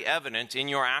very evident in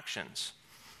your actions.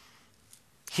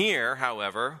 Here,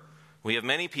 however, we have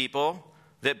many people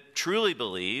that truly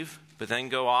believe, but then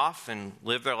go off and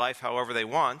live their life however they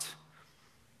want,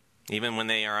 even when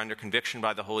they are under conviction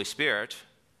by the Holy Spirit,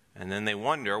 and then they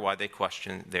wonder why they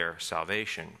question their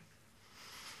salvation.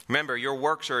 Remember, your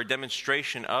works are a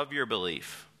demonstration of your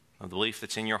belief, of the belief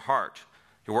that's in your heart.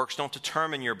 Your works don't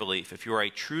determine your belief. If you are a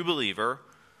true believer,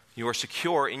 you are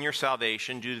secure in your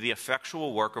salvation due to the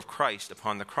effectual work of Christ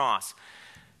upon the cross.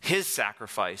 His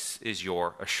sacrifice is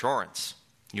your assurance.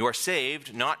 You are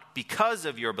saved not because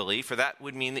of your belief, for that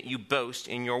would mean that you boast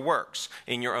in your works,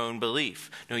 in your own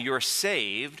belief. No, you are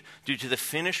saved due to the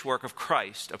finished work of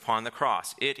Christ upon the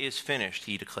cross. It is finished,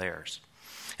 he declares.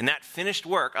 And that finished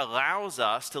work allows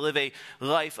us to live a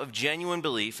life of genuine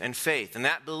belief and faith. And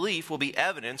that belief will be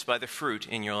evidenced by the fruit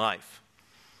in your life.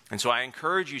 And so I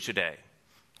encourage you today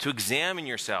to examine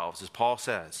yourselves, as Paul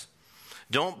says.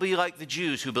 Don't be like the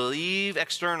Jews who believe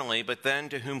externally, but then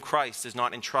to whom Christ does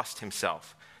not entrust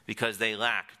himself, because they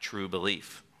lack true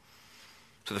belief.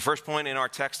 So the first point in our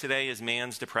text today is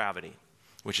man's depravity,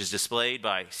 which is displayed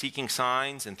by seeking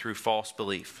signs and through false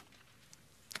belief.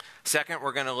 Second,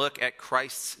 we're going to look at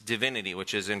Christ's divinity,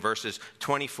 which is in verses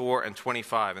 24 and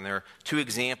 25, and there are two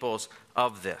examples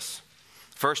of this.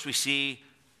 First, we see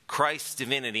Christ's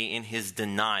divinity in his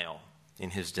denial,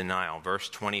 verse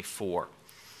 24.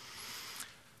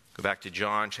 Go back to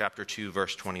John chapter 2,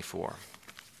 verse 24.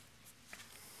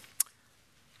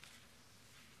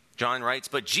 John writes,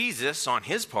 "But Jesus, on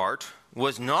his part,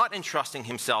 was not entrusting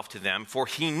himself to them, for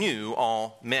he knew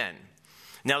all men."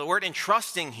 Now, the word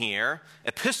entrusting here,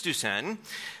 epistusen,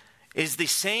 is the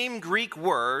same Greek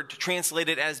word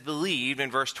translated as believed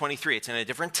in verse 23. It's in a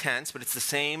different tense, but it's the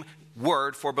same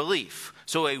word for belief.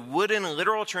 So a wooden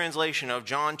literal translation of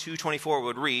John 2:24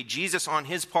 would read, Jesus on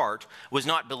his part was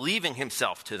not believing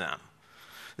himself to them.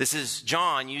 This is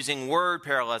John using word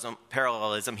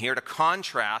parallelism here to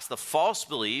contrast the false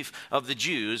belief of the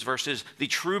Jews versus the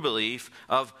true belief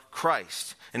of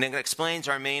Christ. And then it explains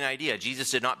our main idea.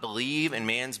 Jesus did not believe in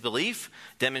man's belief,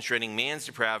 demonstrating man's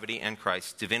depravity and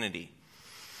Christ's divinity.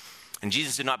 And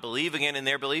Jesus did not believe again in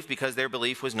their belief because their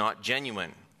belief was not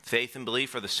genuine. Faith and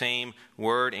belief are the same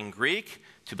word in Greek.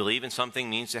 To believe in something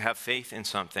means to have faith in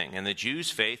something. And the Jews'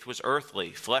 faith was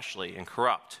earthly, fleshly, and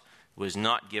corrupt. It was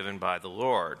not given by the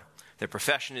Lord. Their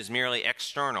profession is merely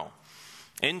external.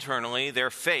 Internally, their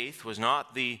faith was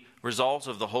not the result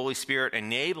of the Holy Spirit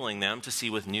enabling them to see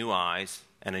with new eyes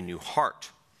and a new heart.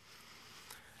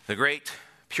 The great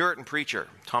Puritan preacher,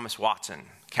 Thomas Watson,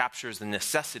 captures the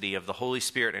necessity of the Holy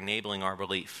Spirit enabling our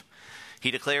belief. He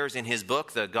declares in his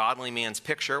book, The Godly Man's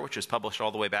Picture, which was published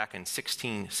all the way back in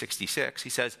 1666, he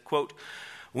says, quote,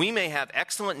 "We may have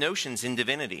excellent notions in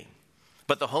divinity,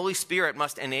 but the Holy Spirit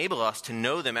must enable us to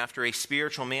know them after a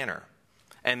spiritual manner.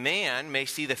 A man may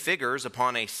see the figures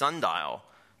upon a sundial,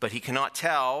 but he cannot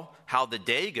tell how the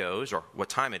day goes or what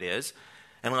time it is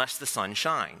unless the sun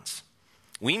shines.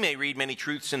 We may read many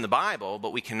truths in the Bible,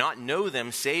 but we cannot know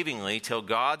them savingly till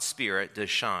God's Spirit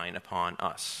does shine upon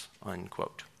us."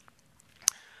 Unquote.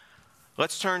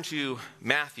 Let's turn to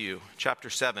Matthew chapter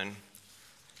 7.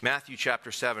 Matthew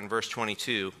chapter 7, verse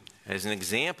 22, as an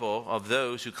example of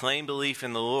those who claim belief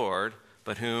in the Lord,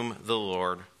 but whom the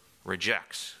Lord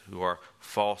rejects, who are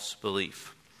false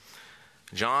belief.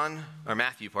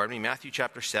 Matthew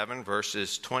chapter 7,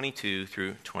 verses 22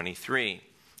 through 23.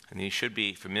 And these should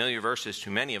be familiar verses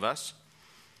to many of us.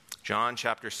 John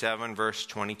chapter 7, verse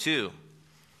 22.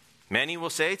 "Many will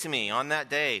say to me on that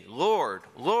day, 'Lord,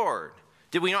 Lord,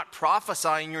 did we not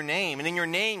prophesy in your name, and in your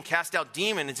name cast out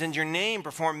demons, and in your name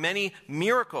perform many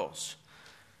miracles?'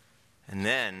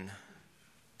 And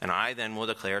I then will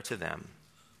declare to them,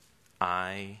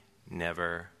 'I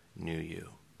never knew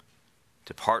you.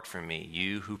 Depart from me,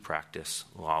 you who practice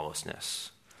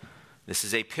lawlessness." This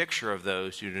is a picture of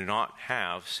those who do not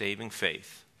have saving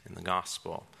faith in the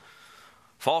gospel.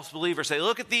 False believers say,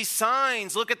 "Look at these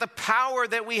signs. Look at the power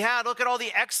that we had. Look at all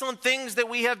the excellent things that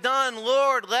we have done.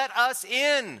 Lord, let us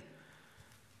in."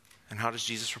 And how does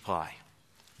Jesus reply?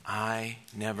 "I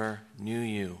never knew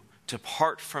you.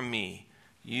 Depart from me,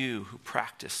 you who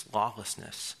practice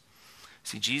lawlessness."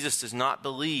 See, Jesus does not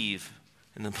believe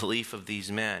in the belief of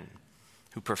these men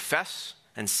who profess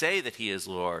and say that he is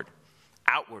Lord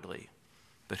outwardly,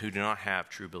 but who do not have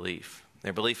true belief.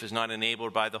 Their belief is not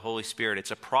enabled by the Holy Spirit. It's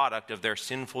a product of their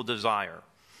sinful desire.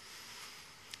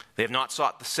 They have not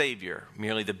sought the Savior,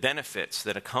 merely the benefits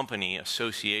that accompany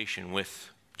association with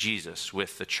Jesus,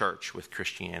 with the church, with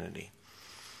Christianity.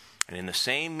 And in the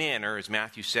same manner as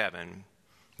Matthew 7,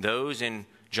 those in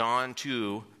John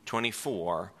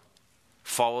 2:24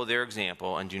 follow their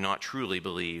example and do not truly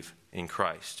believe in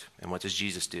Christ. And what does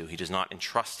Jesus do? He does not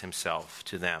entrust himself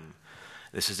to them.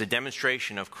 This is a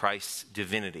demonstration of Christ's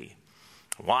divinity.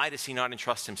 Why does he not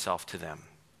entrust himself to them?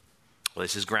 Well,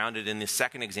 this is grounded in the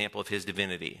second example of his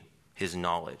divinity, his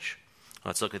knowledge.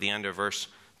 Let's look at the end of verse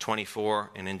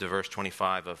 24 and into verse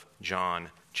 25 of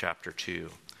John chapter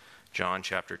 2. John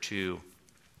chapter 2,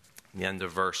 the end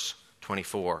of verse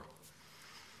 24.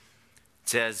 It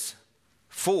says,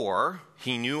 "For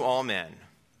he knew all men,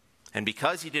 and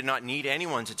because he did not need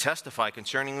anyone to testify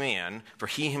concerning man, for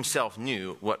he himself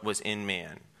knew what was in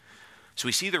man." So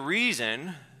we see the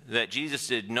reason that Jesus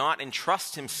did not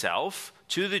entrust himself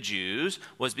to the Jews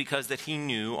was because that he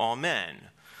knew all men.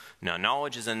 Now,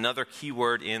 knowledge is another key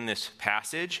word in this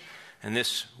passage, and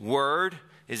this word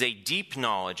is a deep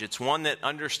knowledge. It's one that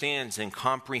understands and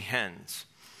comprehends.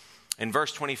 In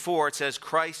verse 24, it says,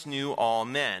 Christ knew all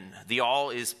men. The all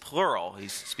is plural.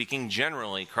 He's speaking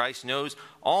generally. Christ knows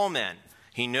all men.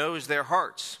 He knows their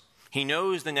hearts. He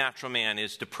knows the natural man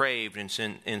is depraved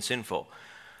and sinful.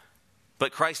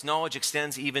 But Christ's knowledge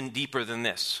extends even deeper than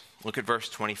this. Look at verse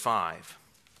 25.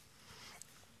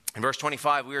 In verse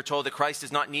 25, we are told that Christ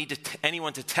does not need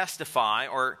anyone to testify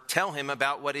or tell him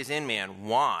about what is in man.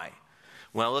 Why?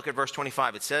 Well, look at verse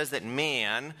 25. It says that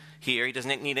man here, he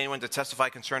doesn't need anyone to testify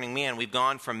concerning man. We've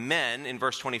gone from men in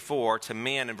verse 24 to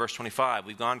man in verse 25.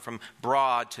 We've gone from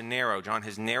broad to narrow. John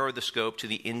has narrowed the scope to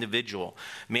the individual.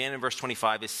 Man in verse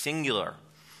 25 is singular.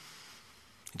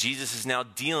 Jesus is now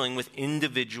dealing with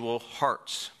individual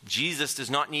hearts. Jesus does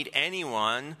not need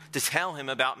anyone to tell him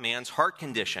about man's heart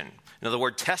condition. Now, the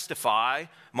word testify,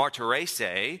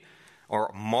 martyrese,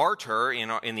 or martyr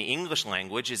in the English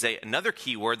language, is another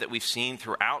key word that we've seen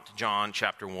throughout John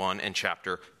chapter 1 and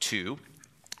chapter 2.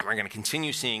 And we're going to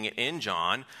continue seeing it in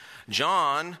John.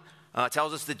 John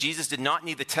tells us that Jesus did not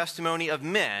need the testimony of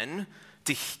men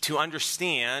to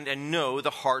understand and know the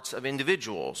hearts of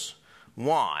individuals.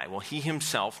 Why? Well, he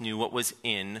himself knew what was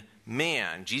in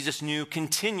man. Jesus knew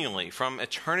continually from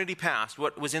eternity past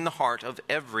what was in the heart of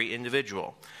every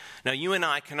individual. Now, you and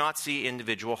I cannot see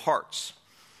individual hearts.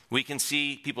 We can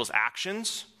see people's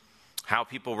actions, how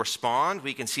people respond.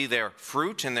 We can see their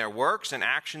fruit and their works, and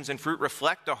actions and fruit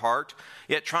reflect a heart.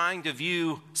 Yet trying to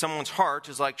view someone's heart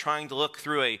is like trying to look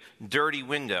through a dirty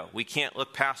window. We can't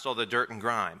look past all the dirt and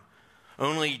grime.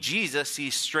 Only Jesus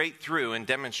sees straight through and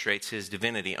demonstrates his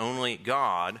divinity. Only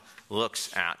God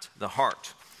looks at the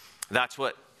heart. That's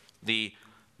what the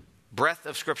breadth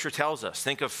of Scripture tells us.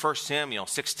 Think of 1 Samuel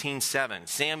 16:7.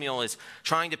 Samuel is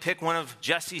trying to pick one of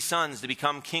Jesse's sons to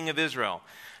become king of Israel.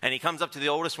 And he comes up to the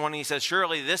oldest one and he says,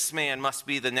 surely this man must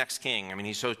be the next king. I mean,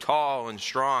 he's so tall and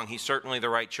strong. He's certainly the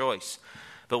right choice.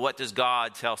 But what does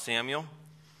God tell Samuel?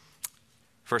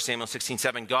 1 Samuel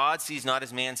 16:7, God sees not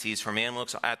as man sees, for man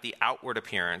looks at the outward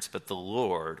appearance, but the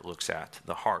Lord looks at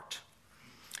the heart.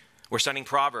 We're studying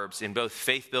Proverbs in both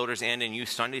Faith Builders and in Youth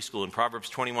Sunday School, and Proverbs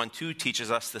 21:2 teaches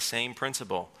us the same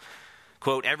principle.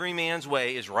 Quote, every man's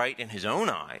way is right in his own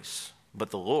eyes,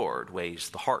 but the Lord weighs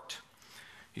the heart.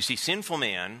 You see, sinful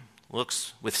man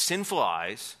looks with sinful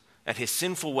eyes at his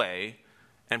sinful way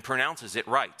and pronounces it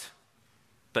right.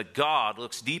 But God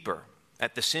looks deeper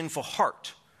at the sinful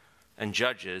heart and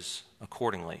judges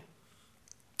accordingly.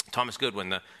 Thomas Goodwin,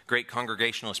 the great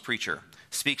Congregationalist preacher,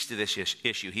 speaks to this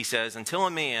issue. He says, until a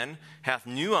man hath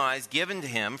new eyes given to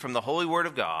him from the holy word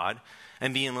of God,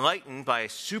 and be enlightened by a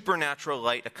supernatural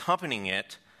light accompanying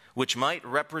it, which might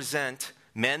represent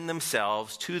men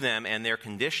themselves to them and their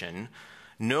condition,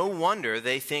 no wonder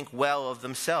they think well of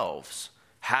themselves,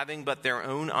 having but their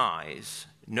own eyes.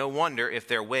 No wonder if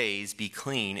their ways be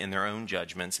clean in their own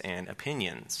judgments and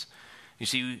opinions. You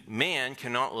see, man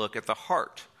cannot look at the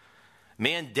heart.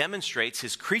 Man demonstrates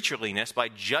his creatureliness by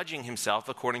judging himself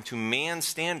according to man's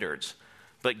standards.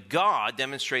 But God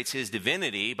demonstrates his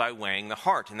divinity by weighing the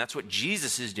heart. And that's what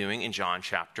Jesus is doing in John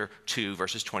chapter 2,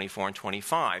 verses 24 and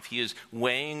 25. He is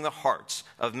weighing the hearts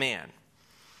of man.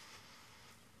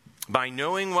 By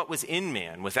knowing what was in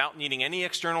man without needing any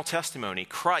external testimony,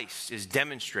 Christ is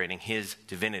demonstrating his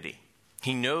divinity.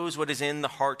 He knows what is in the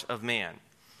heart of man.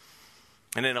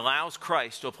 And it allows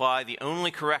Christ to apply the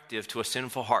only corrective to a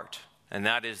sinful heart, and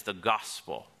that is the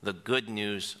gospel, the good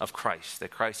news of Christ,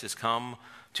 that Christ has come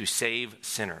to save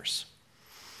sinners.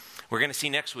 We're going to see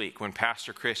next week when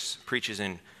Pastor Chris preaches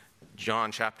in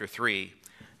John chapter 3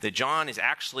 that John is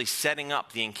actually setting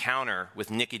up the encounter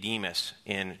with Nicodemus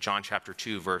in John chapter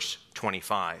 2, verse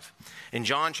 25. In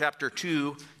John chapter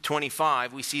 2,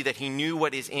 25, we see that he knew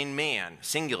what is in man,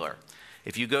 singular.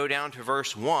 If you go down to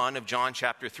verse 1 of John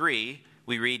chapter 3,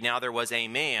 we read, now there was a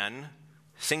man,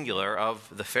 singular, of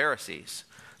the Pharisees.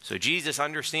 So Jesus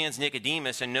understands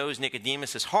Nicodemus and knows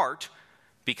Nicodemus' heart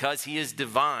because he is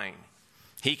divine.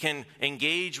 He can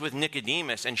engage with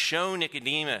Nicodemus and show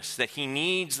Nicodemus that he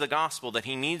needs the gospel, that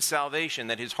he needs salvation,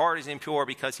 that his heart is impure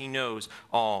because he knows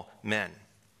all men.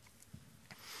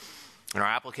 And our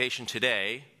application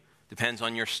today depends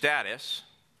on your status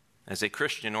as a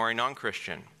Christian or a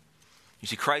non-Christian. You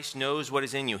see, Christ knows what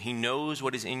is in you. He knows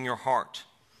what is in your heart.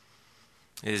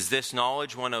 Is this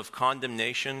knowledge one of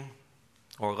condemnation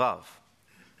or love?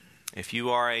 If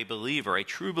you are a believer, a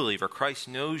true believer, Christ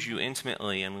knows you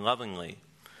intimately and lovingly.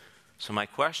 So my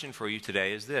question for you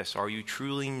today is this: are you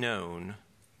truly known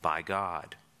by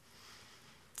God?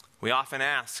 We often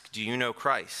ask, do you know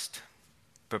Christ?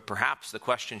 But perhaps the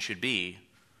question should be,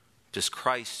 does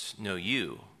Christ know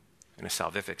you in a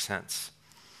salvific sense?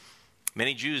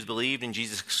 Many Jews believed in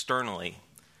Jesus externally,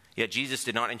 yet Jesus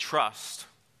did not entrust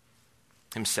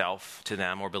himself to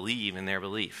them or believe in their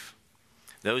belief.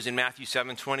 Those in Matthew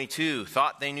 7:22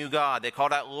 thought they knew God. They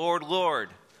called out, Lord, Lord.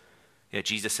 Yet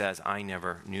Jesus says, I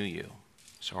never knew you.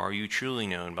 So are you truly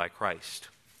known by Christ?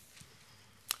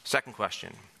 Second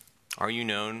question, are you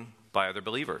known by other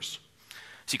believers?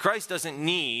 See, Christ doesn't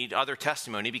need other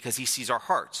testimony because he sees our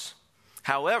hearts.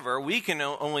 However, we can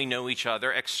only know each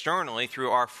other externally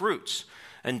through our fruits.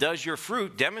 And does your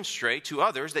fruit demonstrate to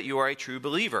others that you are a true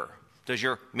believer? Does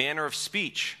your manner of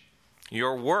speech,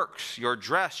 your works, your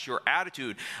dress, your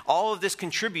attitude, all of this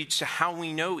contributes to how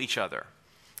we know each other.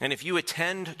 And if you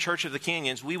attend Church of the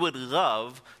Canyons, we would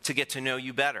love to get to know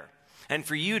you better and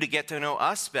for you to get to know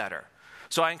us better.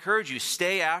 So I encourage you,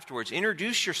 stay afterwards.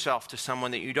 Introduce yourself to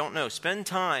someone that you don't know. Spend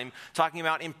time talking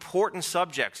about important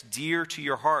subjects dear to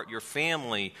your heart, your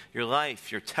family, your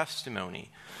life, your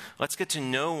testimony. Let's get to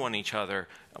know one each other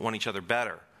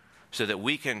better so that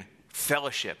we can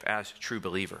fellowship as true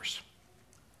believers.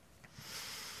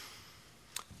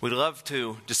 We'd love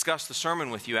to discuss the sermon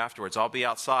with you afterwards. I'll be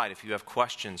outside if you have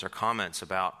questions or comments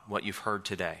about what you've heard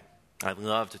today. I'd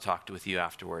love to talk with you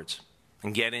afterwards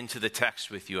and get into the text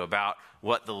with you about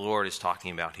what the Lord is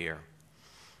talking about here.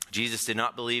 Jesus did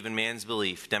not believe in man's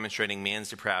belief, demonstrating man's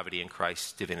depravity in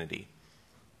Christ's divinity.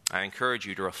 I encourage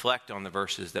you to reflect on the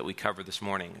verses that we covered this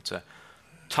morning. It's a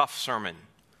tough sermon,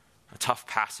 a tough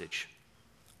passage,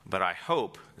 but I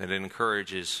hope that it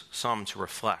encourages some to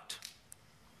reflect.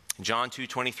 In John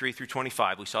 2:23 through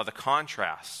 25, we saw the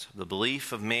contrast, the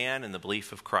belief of man and the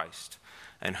belief of Christ.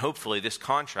 And hopefully this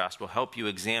contrast will help you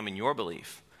examine your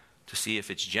belief to see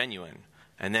if it's genuine,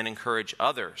 and then encourage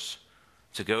others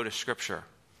to go to Scripture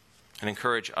and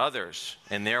encourage others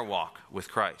in their walk with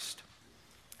Christ.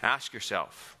 Ask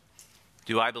yourself,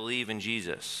 do I believe in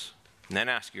Jesus? And then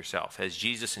ask yourself, has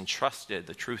Jesus entrusted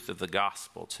the truth of the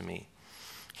gospel to me?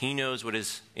 He knows what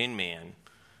is in man.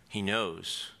 He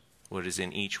knows what is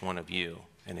in each one of you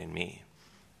and in me.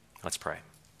 Let's pray.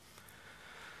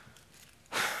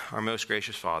 Our most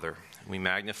gracious Father, we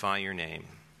magnify your name.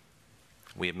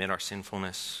 We admit our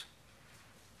sinfulness.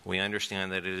 We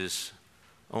understand that it is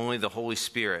only the Holy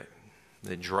Spirit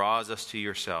that draws us to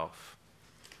yourself.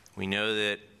 We know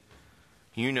that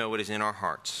you know what is in our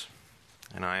hearts.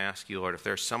 And I ask you, Lord, if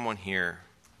there's someone here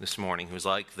this morning who's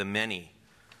like the many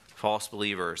false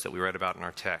believers that we read about in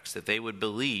our text, that they would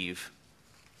believe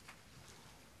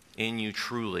in you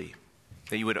truly,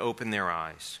 that you would open their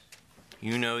eyes.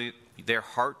 You know their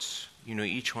hearts, you know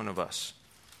each one of us,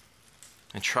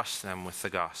 and trust them with the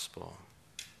gospel.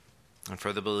 And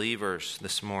for the believers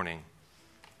this morning,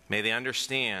 may they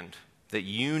understand that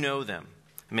you know them.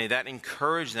 May that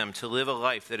encourage them to live a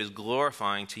life that is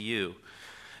glorifying to you.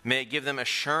 May it give them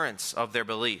assurance of their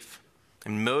belief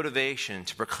and motivation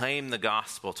to proclaim the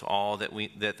gospel to all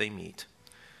that they meet.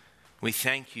 We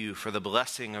thank you for the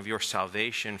blessing of your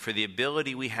salvation, for the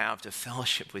ability we have to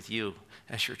fellowship with you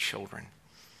as your children.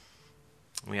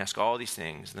 We ask all these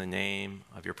things in the name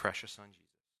of your precious Son, Jesus.